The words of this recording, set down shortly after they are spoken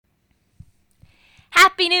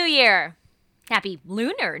Happy New Year! Happy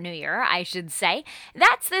Lunar New Year, I should say.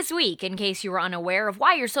 That's this week, in case you were unaware of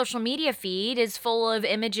why your social media feed is full of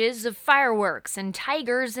images of fireworks and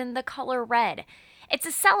tigers in the color red. It's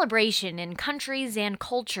a celebration in countries and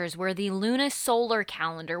cultures where the lunisolar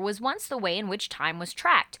calendar was once the way in which time was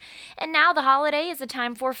tracked, and now the holiday is a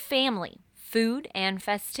time for family, food, and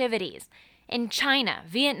festivities. In China,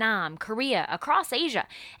 Vietnam, Korea, across Asia,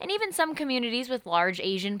 and even some communities with large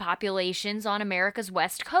Asian populations on America's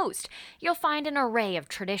west coast, you'll find an array of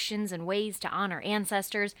traditions and ways to honor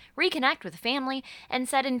ancestors, reconnect with family, and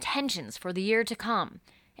set intentions for the year to come.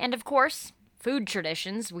 And of course, food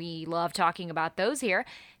traditions, we love talking about those here: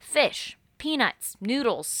 fish, peanuts,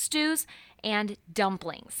 noodles, stews, and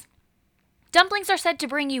dumplings. Dumplings are said to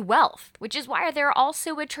bring you wealth, which is why they're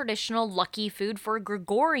also a traditional lucky food for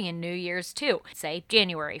Gregorian New Year's too, say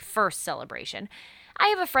January 1st celebration. I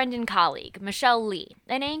have a friend and colleague, Michelle Lee,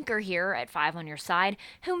 an anchor here at Five on Your Side,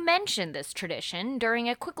 who mentioned this tradition during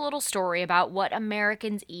a quick little story about what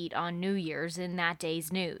Americans eat on New Year's in that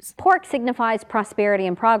day's news. Pork signifies prosperity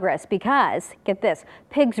and progress because, get this,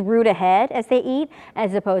 pigs root ahead as they eat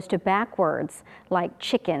as opposed to backwards like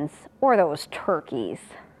chickens or those turkeys.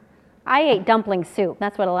 I ate dumpling soup.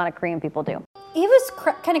 That's what a lot of Korean people do. It was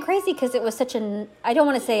kind of crazy because it was such I don't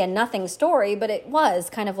want to say a nothing story, but it was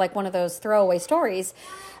kind of like one of those throwaway stories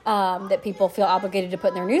that people feel obligated to put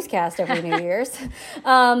in their newscast every New Year's.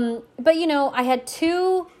 But, I had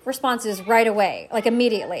two responses right away, like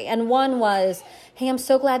immediately. And one was, hey, I'm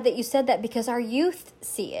so glad that you said that because our youth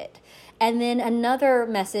see it. And then another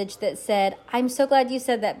message that said, I'm so glad you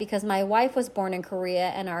said that because my wife was born in Korea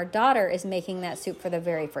and our daughter is making that soup for the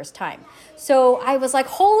very first time. So I was like,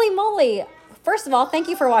 holy moly. First of all, thank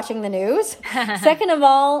you for watching the news. Second of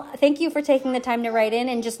all, thank you for taking the time to write in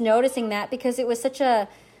and just noticing that because it was such a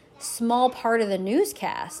small part of the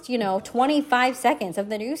newscast, 25 seconds of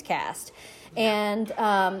the newscast. And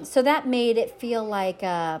so that made it feel like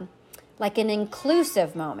an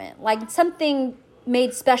inclusive moment, like something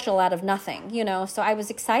made special out of nothing, so I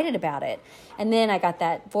was excited about it. And then I got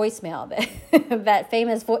that voicemail, that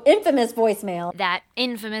infamous voicemail. That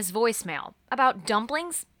infamous voicemail about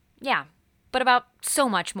dumplings? Yeah, but about so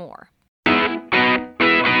much more. Today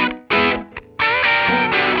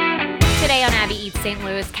on Abby Eats St.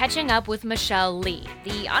 Louis, catching up with Michelle Lee,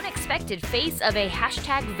 the unexpected face of a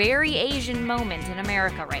 #very Asian moment in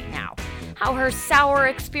America right now. How her sour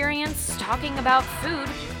experience talking about food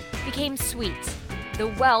became sweet. The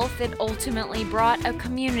wealth it ultimately brought a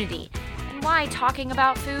community, and why talking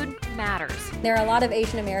about food matters. There are a lot of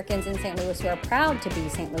Asian Americans in St. Louis who are proud to be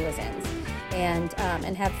St. Louisans and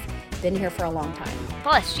have been here for a long time.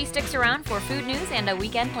 Plus, she sticks around for food news and a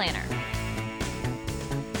weekend planner.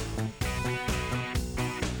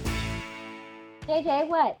 JJ,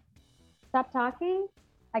 what? Stop talking?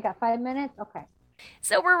 I got 5 minutes? Okay.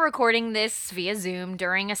 So we're recording this via Zoom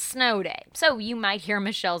during a snow day, so you might hear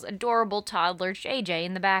Michelle's adorable toddler JJ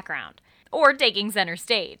in the background, or taking center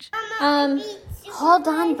stage. Hold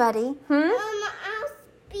on, buddy. Mama, I'll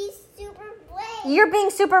be super brave. You're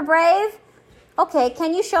being super brave? Okay,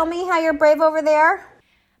 can you show me how you're brave over there?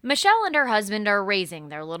 Michelle and her husband are raising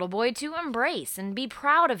their little boy to embrace and be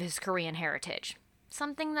proud of his Korean heritage,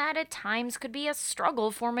 something that at times could be a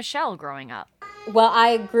struggle for Michelle growing up. Well,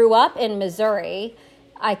 I grew up in Missouri.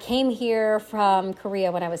 I came here from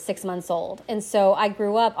Korea when I was 6 months old. And so I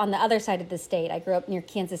grew up on the other side of the state. I grew up near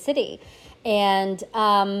Kansas City and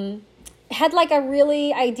had like a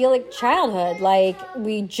really idyllic childhood. Like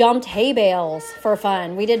we jumped hay bales for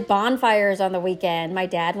fun. We did bonfires on the weekend. My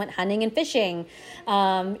dad went hunting and fishing.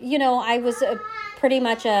 I was pretty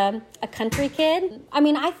much a country kid. I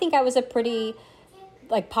mean, I think I was a pretty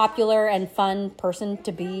popular and fun person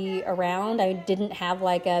to be around. I didn't have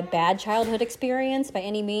a bad childhood experience by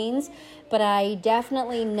any means, but I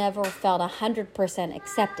definitely never felt 100%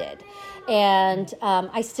 accepted. And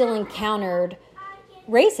I still encountered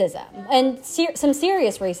racism and some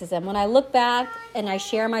serious racism. When I look back and I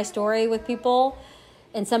share my story with people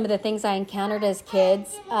and some of the things I encountered as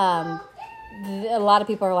kids, a lot of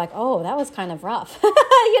people are like, oh, that was kind of rough,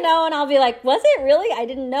 and I'll be like, was it really? I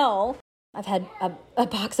didn't know. I've had a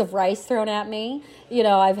box of rice thrown at me.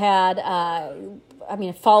 I've had,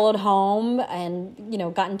 followed home and,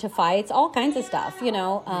 got into fights, all kinds of stuff,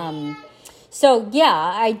 So, yeah,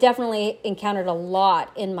 I definitely encountered a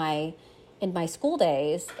lot in my school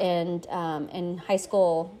days and in high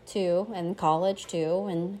school, too, and college, too,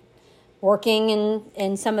 and working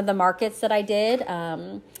in some of the markets that I did,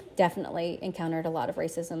 definitely encountered a lot of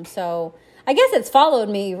racism. So I guess it's followed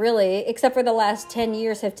me, really, except for the last 10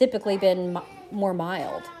 years have typically been more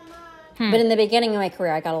mild. But in the beginning of my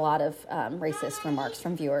career, I got a lot of racist remarks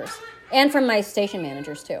from viewers and from my station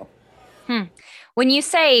managers too. When you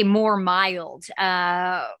say more mild,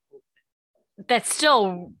 that's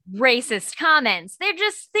still racist comments. They're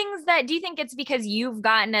just things that, do you think it's because you've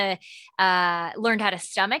gotten to learned how to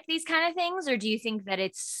stomach these kind of things? Or do you think that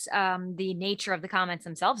it's the nature of the comments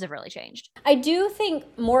themselves have really changed? I do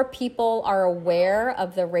think more people are aware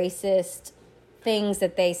of the racist things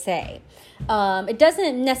that they say. It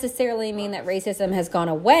doesn't necessarily mean that racism has gone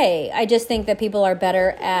away. I just think that people are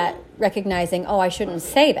better at recognizing, oh, I shouldn't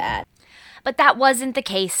say that. But that wasn't the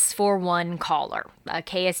case for one caller, a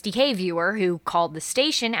KSDK viewer who called the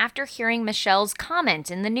station after hearing Michelle's comment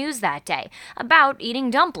in the news that day about eating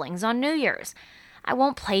dumplings on New Year's. I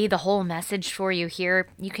won't play the whole message for you here.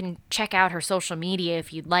 You can check out her social media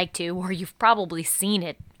if you'd like to, or you've probably seen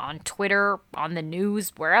it on Twitter, on the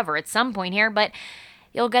news, wherever at some point here, but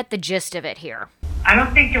you'll get the gist of it here. I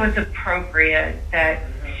don't think it was appropriate that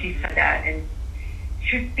she said that, and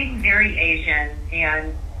she was being very Asian,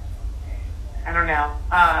 and I don't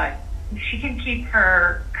know. She can keep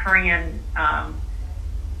her Korean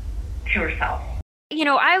to herself. You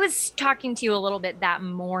know, I was talking to you a little bit that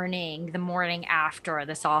morning, the morning after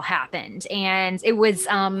this all happened, and it was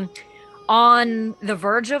on the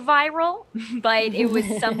verge of viral, but it was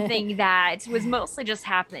something that was mostly just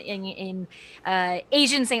happening in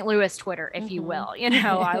Asian St. Louis Twitter, if you will. You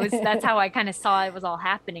know, that's how I kind of saw it was all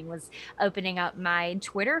happening, was opening up my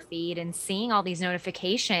Twitter feed and seeing all these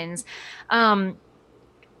notifications.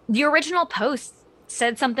 The original post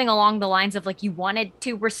said something along the lines of like, you wanted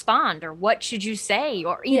to respond, or what should you say,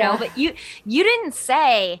 or you know, but you didn't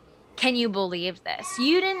say, can you believe this?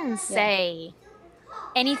 You didn't say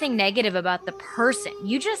anything negative about the person.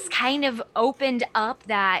 You just kind of opened up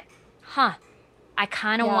that, I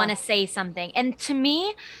kind of want to say something. And to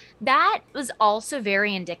me, that was also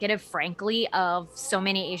very indicative, frankly, of so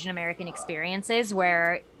many Asian American experiences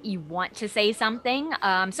where you want to say something.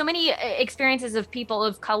 So many experiences of people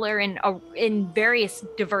of color in various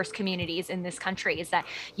diverse communities in this country is that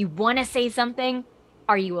you want to say something.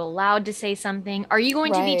 Are you allowed to say something? Are you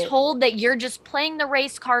going to be told that you're just playing the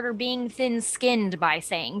race card or being thin-skinned by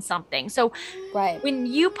saying something? So when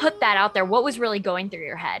you put that out there, what was really going through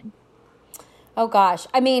your head? Oh, gosh.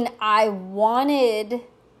 I mean, I wanted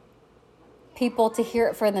people to hear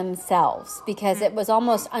it for themselves because it was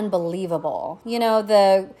almost unbelievable. You know,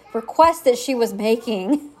 the request that she was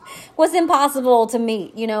making was impossible to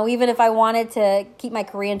meet. You know, even if I wanted to keep my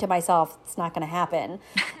Korean to myself, it's not going to happen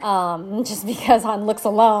just because on looks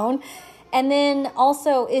alone. And then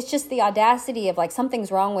also it's just the audacity of like,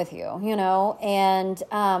 something's wrong with you, you know, and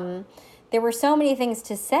there were so many things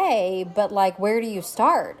to say, but like, where do you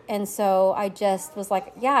start? And so I just was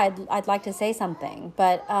like, yeah, I'd like to say something,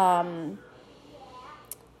 but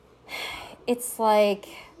it's like,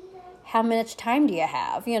 how much time do you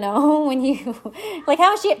have? You know, when you like,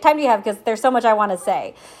 how much time do you have? Because there's so much I want to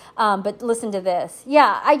say. But listen to this.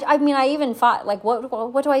 Yeah, I mean, I even thought like,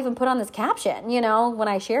 what do I even put on this caption? You know, when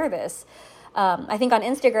I share this, I think on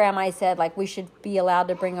Instagram I said like we should be allowed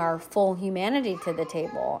to bring our full humanity to the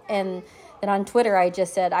table, and then on Twitter I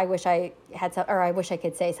just said I wish I had some, or I wish I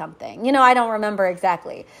could say something. You know, I don't remember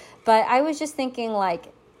exactly, but I was just thinking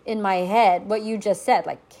like in my head what you just said,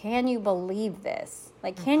 like, can you believe this?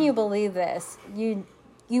 Like, can you believe this? You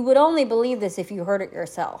would only believe this if you heard it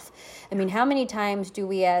yourself. I mean, how many times do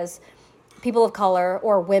we as people of color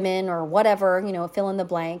or women or whatever, you know, fill in the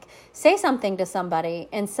blank, say something to somebody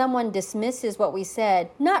and someone dismisses what we said,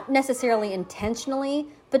 not necessarily intentionally,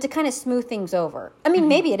 but to kind of smooth things over. I mean,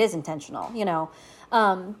 maybe it is intentional, you know,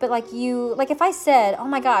 but like if I said, oh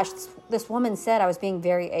my gosh, this woman said I was being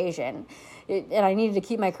very Asian and I needed to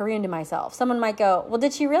keep my Korean to myself, someone might go, well,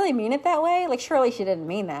 did she really mean it that way? Like, surely she didn't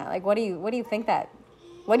mean that. Like, what do you think that,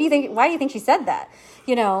 why do you think she said that?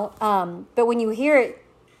 You know, but when you hear it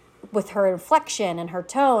with her inflection and her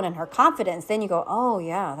tone and her confidence, then you go, oh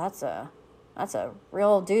yeah, that's a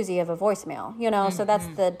real doozy of a voicemail, you know? So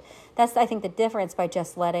that's I think the difference by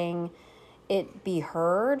just letting it be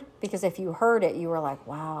heard, because if you heard it, you were like,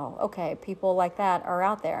 wow, okay, people like that are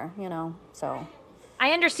out there, you know? So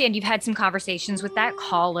I understand you've had some conversations with that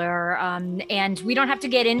caller, and we don't have to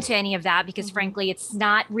get into any of that because, frankly, it's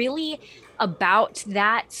not really about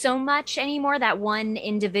that so much anymore, that one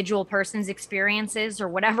individual person's experiences or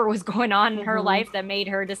whatever was going on in her life that made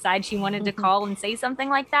her decide she wanted to call and say something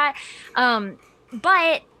like that.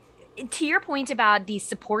 But to your point about the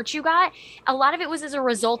support you got, a lot of it was as a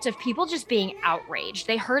result of people just being outraged.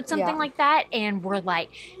 They heard something like that and were like,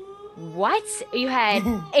 what? You had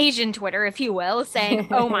Asian Twitter, if you will, saying,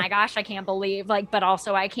 oh my gosh, I can't believe, like, but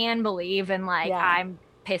also I can believe, and like,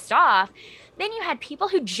 pissed off. Then you had people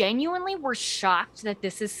who genuinely were shocked that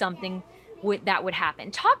this is something that would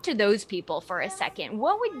happen. Talk to those people for a second.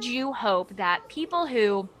 What would you hope that people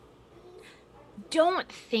who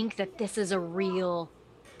don't think that this is a real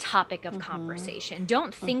topic of conversation,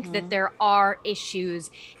 don't think that there are issues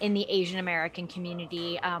in the Asian American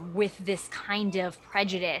community with this kind of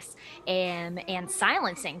prejudice and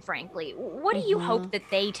silencing, frankly, what do you hope that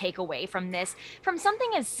they take away from this, from something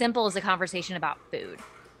as simple as a conversation about food?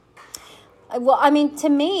 Well, I mean, to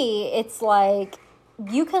me, it's like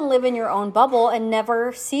you can live in your own bubble and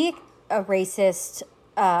never see a racist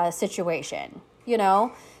situation, you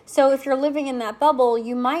know? So if you're living in that bubble,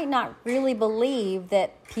 you might not really believe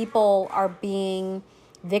that people are being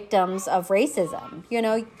victims of racism, you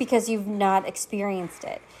know, because you've not experienced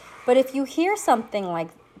it. But if you hear something like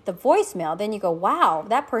the voicemail, then you go, wow,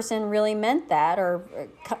 that person really meant that, or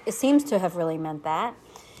it seems to have really meant that.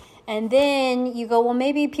 And then you go, well,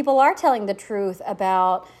 maybe people are telling the truth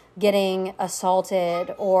about getting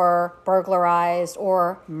assaulted or burglarized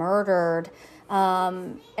or murdered.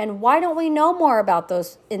 And why don't we know more about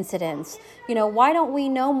those incidents? You know, why don't we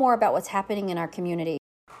know more about what's happening in our community?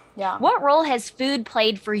 Yeah. What role has food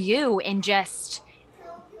played for you in just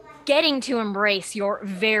getting to embrace your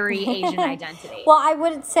very Asian identity? Well, I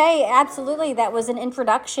would say absolutely that was an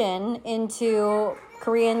introduction into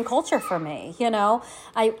Korean culture for me. You know,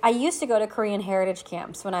 I used to go to Korean heritage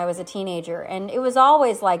camps when I was a teenager, and it was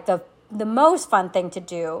always like the most fun thing to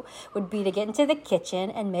do would be to get into the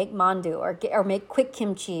kitchen and make mandu or make quick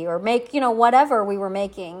kimchi or make, you know, whatever we were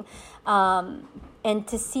making, and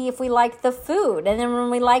to see if we liked the food. And then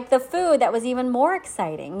when we liked the food, that was even more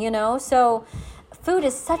exciting, you know? So food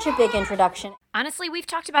is such a big introduction. Honestly, we've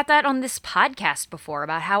talked about that on this podcast before,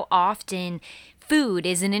 about how often food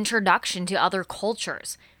is an introduction to other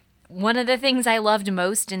cultures. One of the things I loved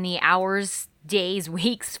most in the hours, days,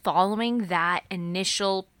 weeks following that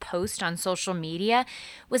initial post on social media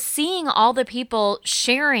was seeing all the people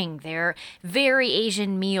sharing their very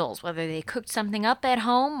Asian meals, whether they cooked something up at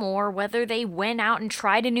home or whether they went out and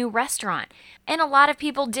tried a new restaurant. And a lot of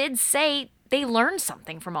people did say they learned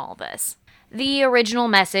something from all this. The original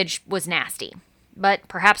message was nasty, but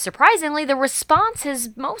perhaps surprisingly, the response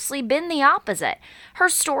has mostly been the opposite. Her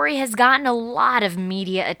story has gotten a lot of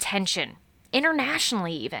media attention,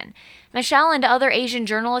 internationally even. Michelle and other Asian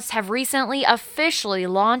journalists have recently officially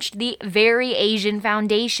launched the Very Asian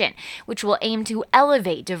Foundation, which will aim to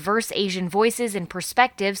elevate diverse Asian voices and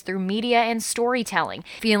perspectives through media and storytelling.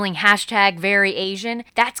 Feeling #VeryAsian,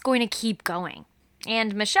 that's going to keep going.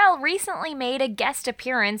 And Michelle recently made a guest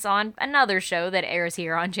appearance on another show that airs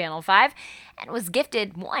here on Channel 5 and was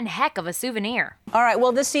gifted one heck of a souvenir. All right,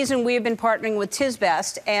 well, this season we have been partnering with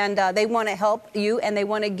Tisbest, and they want to help you, and they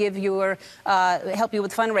want to give your help you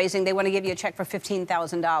with fundraising. They want to give you a check for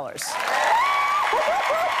 $15,000.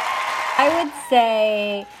 I would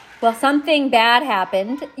say, well, something bad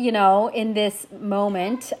happened, you know, in this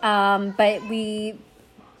moment, but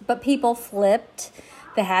people flipped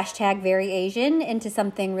the #VeryAsian into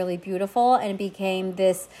something really beautiful, and it became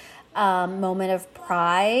this moment of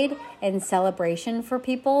pride and celebration for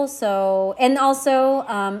people. So, and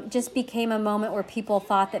also just became a moment where people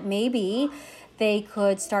thought that maybe they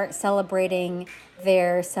could start celebrating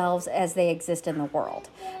themselves as they exist in the world.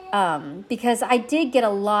 Because I did get a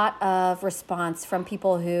lot of response from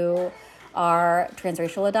people who are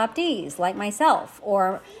transracial adoptees like myself,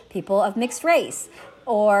 or people of mixed race,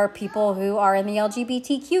 or people who are in the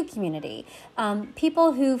LGBTQ community,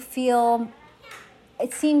 people who feel,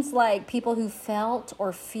 it seems like people who felt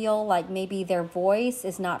or feel like maybe their voice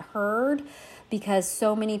is not heard because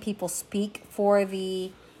so many people speak for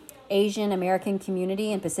the Asian American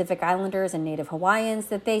community and Pacific Islanders and Native Hawaiians,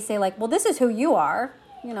 that they say like, well, this is who you are,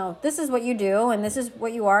 you know, this is what you do, and this is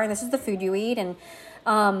what you are, and this is the food you eat, and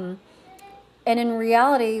in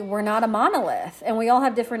reality, we're not a monolith, and we all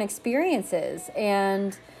have different experiences.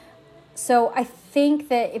 And so I think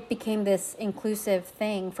that it became this inclusive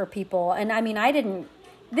thing for people. And I mean,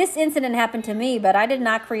 this incident happened to me, but I did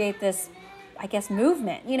not create this, I guess,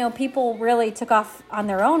 movement. You know, people really took off on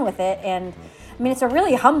their own with it. And I mean, it's a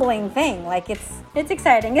really humbling thing. Like, it's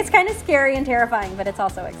exciting. It's kind of scary and terrifying, but it's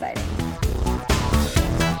also exciting.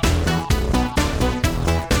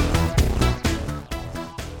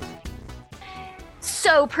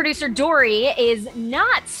 So producer Dory is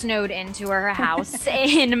not snowed into her house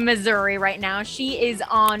in Missouri right now. She is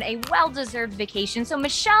on a well-deserved vacation. So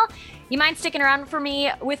Michelle, You mind sticking around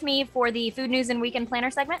with me for the food news and weekend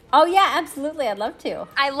planner segment? Oh yeah, absolutely. I'd love to.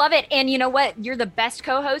 I love it. And you know what? You're the best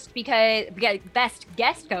co-host best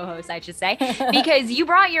guest co-host, I should say, because you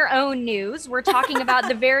brought your own news. We're talking about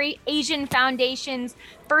the Very Asian Foundation's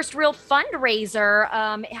first real fundraiser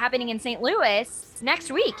happening in St. Louis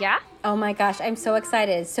next week, yeah? Oh my gosh, I'm so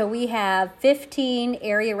excited. So we have 15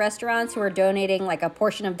 area restaurants who are donating like a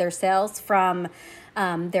portion of their sales from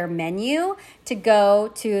their menu to go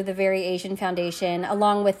to the Very Asian Foundation,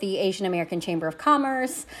 along with the Asian American Chamber of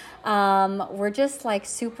Commerce. We're just like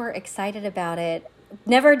super excited about it.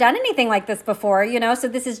 Never done anything like this before, so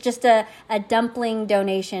this is just a dumpling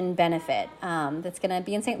donation benefit that's going to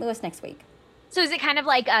be in St. Louis next week. So is it kind of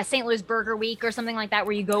like St. Louis Burger Week or something like that,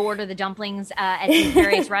 where you go order the dumplings at these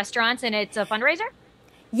various restaurants and it's a fundraiser?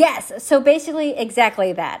 Yes. So basically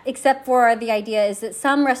exactly that, except for the idea is that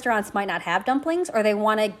some restaurants might not have dumplings or they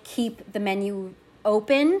want to keep the menu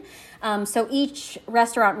open. So each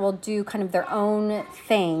restaurant will do kind of their own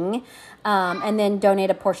thing and then donate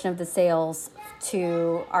a portion of the sales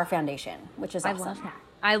to our foundation, which is awesome. I love that.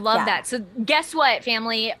 I love that. So guess what,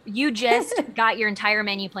 family? You just got your entire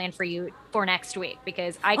menu planned for next week,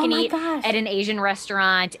 because I can eat at an Asian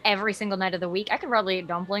restaurant every single night of the week. I could probably eat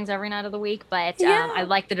dumplings every night of the week, but I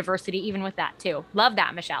like the diversity even with that too. Love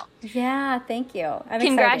that, Michelle. Yeah, thank you.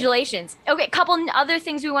 Congratulations. Okay, a couple other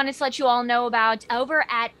things we wanted to let you all know about. Over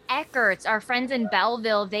at Eckert's, our friends in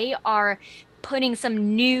Belleville, they are putting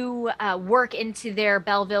some new work into their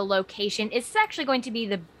Belleville location. It's actually going to be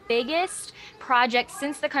the biggest project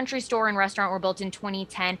since the Country Store and Restaurant were built in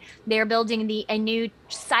 2010. They're building a new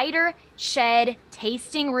cider shed,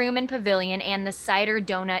 tasting room and pavilion, and the cider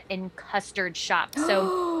donut and custard shop.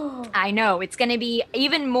 So I know it's going to be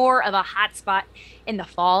even more of a hot spot in the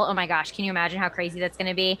fall. Oh my gosh, can you imagine how crazy that's going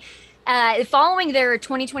to be? Following their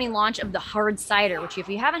 2020 launch of the hard cider, which if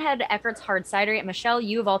you haven't had Eckert's hard cider yet, Michelle,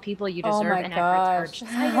 you of all people, you deserve an Eckert's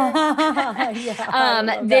hard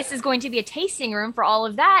cider. This is going to be a tasting room for all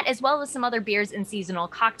of that, as well as some other beers and seasonal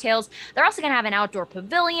cocktails. They're also going to have an outdoor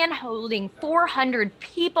pavilion holding 400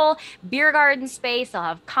 people, beer garden space. They'll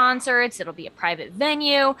have concerts. It'll be a private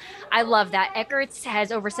venue. I love that. Eckert's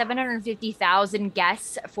has over 750,000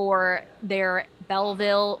 guests for their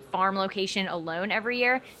Belleville farm location alone every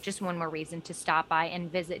year. Just one more reason to stop by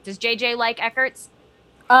and visit. Does JJ like Eckert's?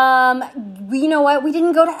 You know what? We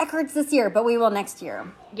didn't go to Eckert's this year, but we will next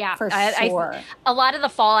year. Yeah, for sure. A lot of the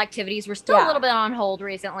fall activities were still a little bit on hold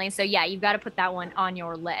recently. So yeah, you've got to put that one on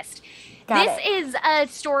your list. This is a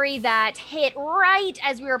story that hit right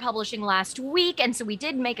as we were publishing last week, and so we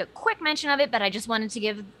did make a quick mention of it, but I just wanted to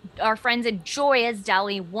give our friends at Gioia's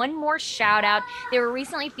Deli one more shout out. They were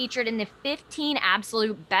recently featured in the 15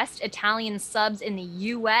 absolute best Italian subs in the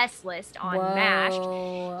U.S. list on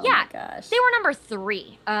Mashed. Yeah, they were number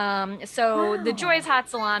 3. The Gioia's Hot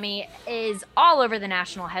Salami is all over the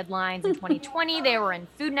national headlines in 2020. They were in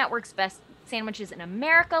Food Network's Best Sandwiches in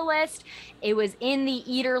America list. It was in the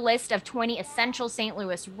Eater list of 20 essential St.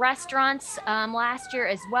 Louis restaurants last year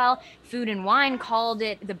as well. Food and Wine called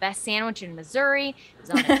it the best sandwich in Missouri. It was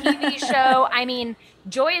on a TV show. I mean,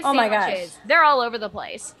 Gioia's sandwiches, they're all over the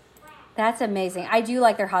place. That's amazing. I do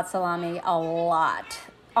like their hot salami a lot.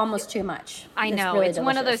 Almost too much. I know. Really it's delicious.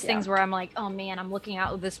 One of those things where I'm like, oh man, I'm looking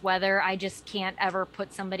out with this weather. I just can't ever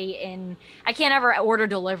put somebody in. I can't ever order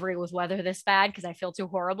delivery with weather this bad because I feel too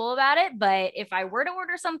horrible about it. But if I were to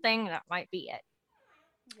order something, that might be it.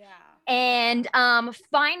 Yeah. And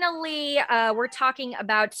finally, we're talking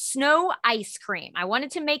about snow ice cream. I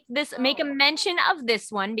wanted to make a mention of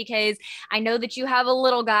this one because I know that you have a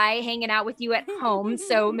little guy hanging out with you at home.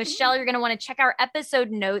 So Michelle, you're going to want to check our episode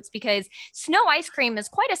notes because snow ice cream is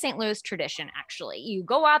quite a St. Louis tradition, actually. You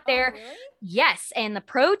go out there. Oh, really? Yes. And the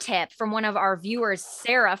pro tip from one of our viewers,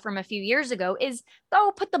 Sarah, from a few years ago is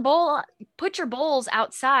go put your bowls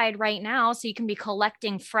outside right now so you can be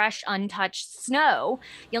collecting fresh, untouched snow.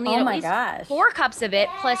 You'll need at least 4 cups of it,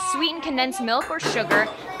 plus sweetened condensed milk or sugar,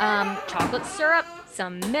 chocolate syrup,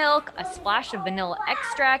 some milk, a splash of vanilla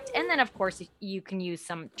extract, and then, of course, you can use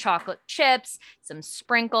some chocolate chips, some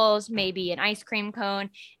sprinkles, maybe an ice cream cone.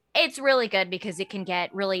 It's really good because it can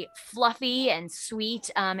get really fluffy and sweet,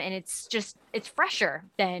 and it's fresher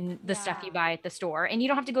than the stuff you buy at the store, and you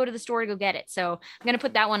don't have to go to the store to go get it. So I'm going to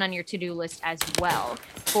put that one on your to-do list as well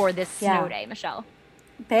for this snow day, Michelle.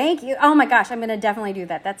 Thank you. Oh my gosh, I'm going to definitely do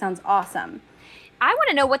that. That sounds awesome. I want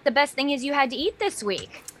to know what the best thing is you had to eat this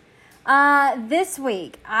week. This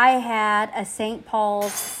week I had a St.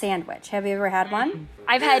 Paul's sandwich. Have you ever had one?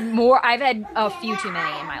 I've had a few too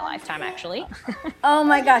many in my lifetime, actually. Oh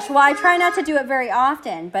my gosh. Well, I try not to do it very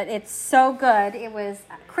often, but it's so good. It was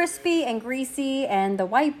crispy and greasy, and the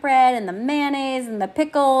white bread and the mayonnaise and the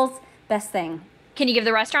pickles. Best thing. Can you give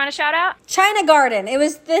the restaurant a shout out? China Garden. It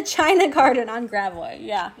was the China Garden on Gravois.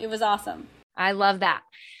 Yeah, it was awesome. I love that.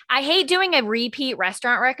 I hate doing a repeat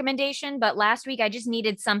restaurant recommendation, but last week I just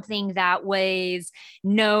needed something that was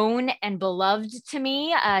known and beloved to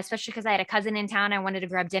me, especially because I had a cousin in town. I wanted to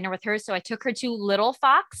grab dinner with her. So I took her to Little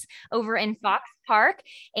Fox over in Fox Park,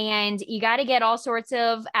 and you got to get all sorts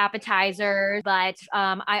of appetizers. But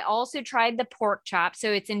I also tried the pork chop.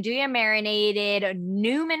 So it's andouille marinated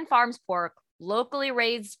Newman Farms pork, locally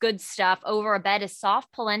raised good stuff over a bed of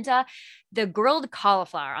soft polenta. The grilled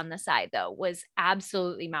cauliflower on the side, though, was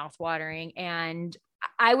absolutely mouthwatering. And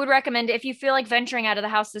I would recommend, if you feel like venturing out of the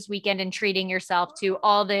house this weekend and treating yourself to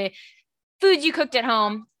all the foods you cooked at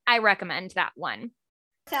home, I recommend that one.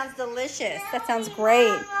 Sounds delicious. That sounds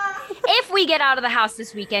great. If we get out of the house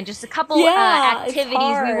this weekend, just a couple activities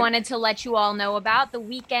we wanted to let you all know about. The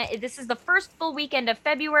weekend, this is the first full weekend of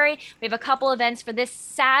February. We have a couple events for this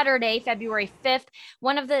Saturday, February 5th,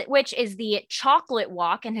 one of which is the Chocolate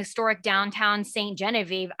Walk in historic downtown St.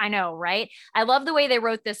 Genevieve. I know, right? I love the way they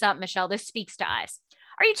wrote this up, Michelle. This speaks to us.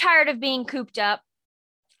 Are you tired of being cooped up?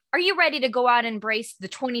 Are you ready to go out and embrace the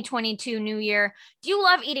 2022 new year? Do you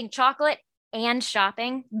love eating chocolate and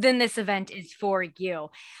shopping? Then this event is for you.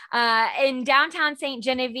 In downtown St.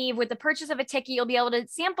 Genevieve, with the purchase of a ticket, you'll be able to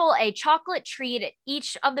sample a chocolate treat at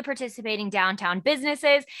each of the participating downtown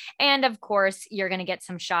businesses. And of course, you're going to get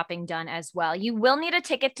some shopping done as well. You will need a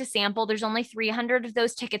ticket to sample. There's only 300 of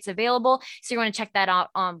those tickets available. So you're going to check that out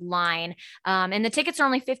online. And the tickets are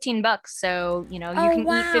only $15. So, you can eat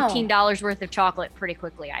 $15 worth of chocolate pretty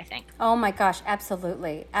quickly, I think. Oh my gosh.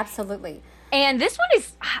 Absolutely. Absolutely. And this one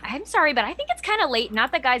is, I'm sorry, but I think it's kind of late.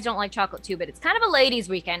 Not that guys don't like chocolate too, but it's kind of a ladies'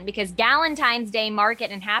 weekend because Galentine's Day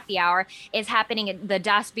Market and Happy Hour is happening at the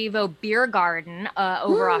Das Vivo Beer Garden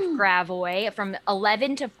over off Gravois from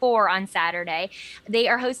 11 to 4 on Saturday. They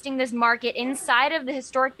are hosting this market inside of the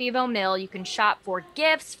historic Vivo Mill. You can shop for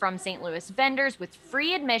gifts from St. Louis vendors with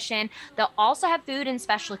free admission. They'll also have food and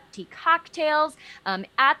specialty cocktails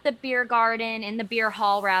at the beer garden, in the beer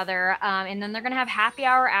hall rather, and then they're going to have happy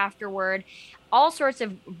hour afterward. All sorts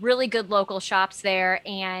of really good local shops there,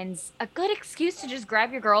 and a good excuse to just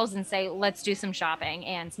grab your girls and say, let's do some shopping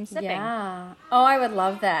and some sipping. Yeah. Oh, I would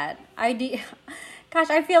love that. Gosh,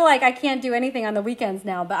 I feel like I can't do anything on the weekends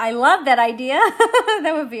now, but I love that idea.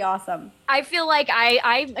 That would be awesome. I feel like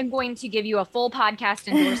I am going to give you a full podcast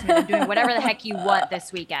endorsement of doing whatever the heck you want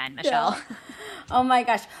this weekend, Michelle. Yeah. Oh my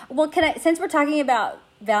gosh. Well, since we're talking about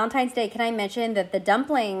Valentine's Day, can I mention that the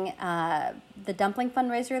dumpling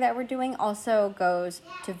fundraiser that we're doing also goes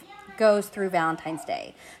through Valentine's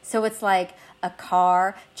Day. So it's like a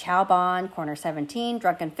car, Chow Bon, Corner 17,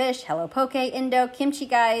 Drunken Fish, Hello Poke, Indo, Kimchi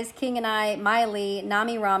Guys, King and I, Miley,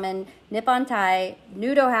 Nami Ramen, Nippon Thai,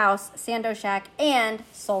 Nudo House, Sando Shack, and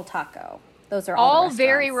Soul Taco. Those are all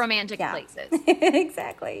very romantic places.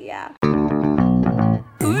 Exactly, yeah.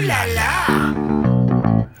 Ooh la la.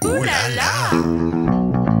 Ooh la la.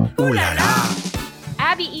 Ooh la la.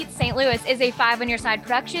 Abby Eats St. Louis is a Five on Your Side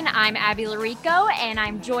production. I'm Abby Larico, and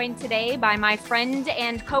I'm joined today by my friend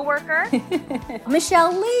and coworker,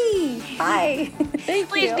 Michelle Lee. Hi.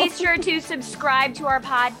 Please be sure to subscribe to our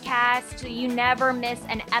podcast so you never miss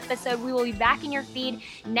an episode. We will be back in your feed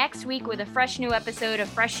next week with a fresh new episode, a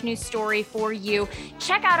fresh new story for you.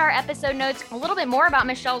 Check out our episode notes, a little bit more about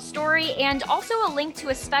Michelle's story, and also a link to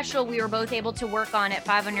a special we were both able to work on at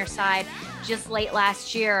Five on Your Side just late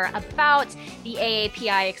last year about the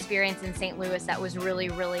AAPI experience in St. Louis. That was really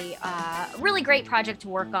great project to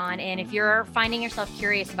work on. And if you're finding yourself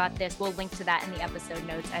curious about this, we'll link to that in the episode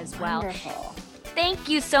notes as well. Wonderful. Thank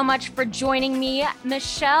you so much for joining me,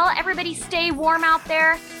 Michelle. Everybody stay warm out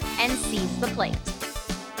there and seize the plate.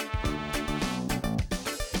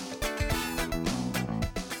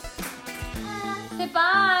 Say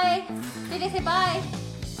bye. JJ, say bye.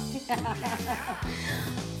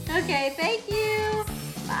 Okay, thank you.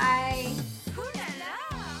 Bye.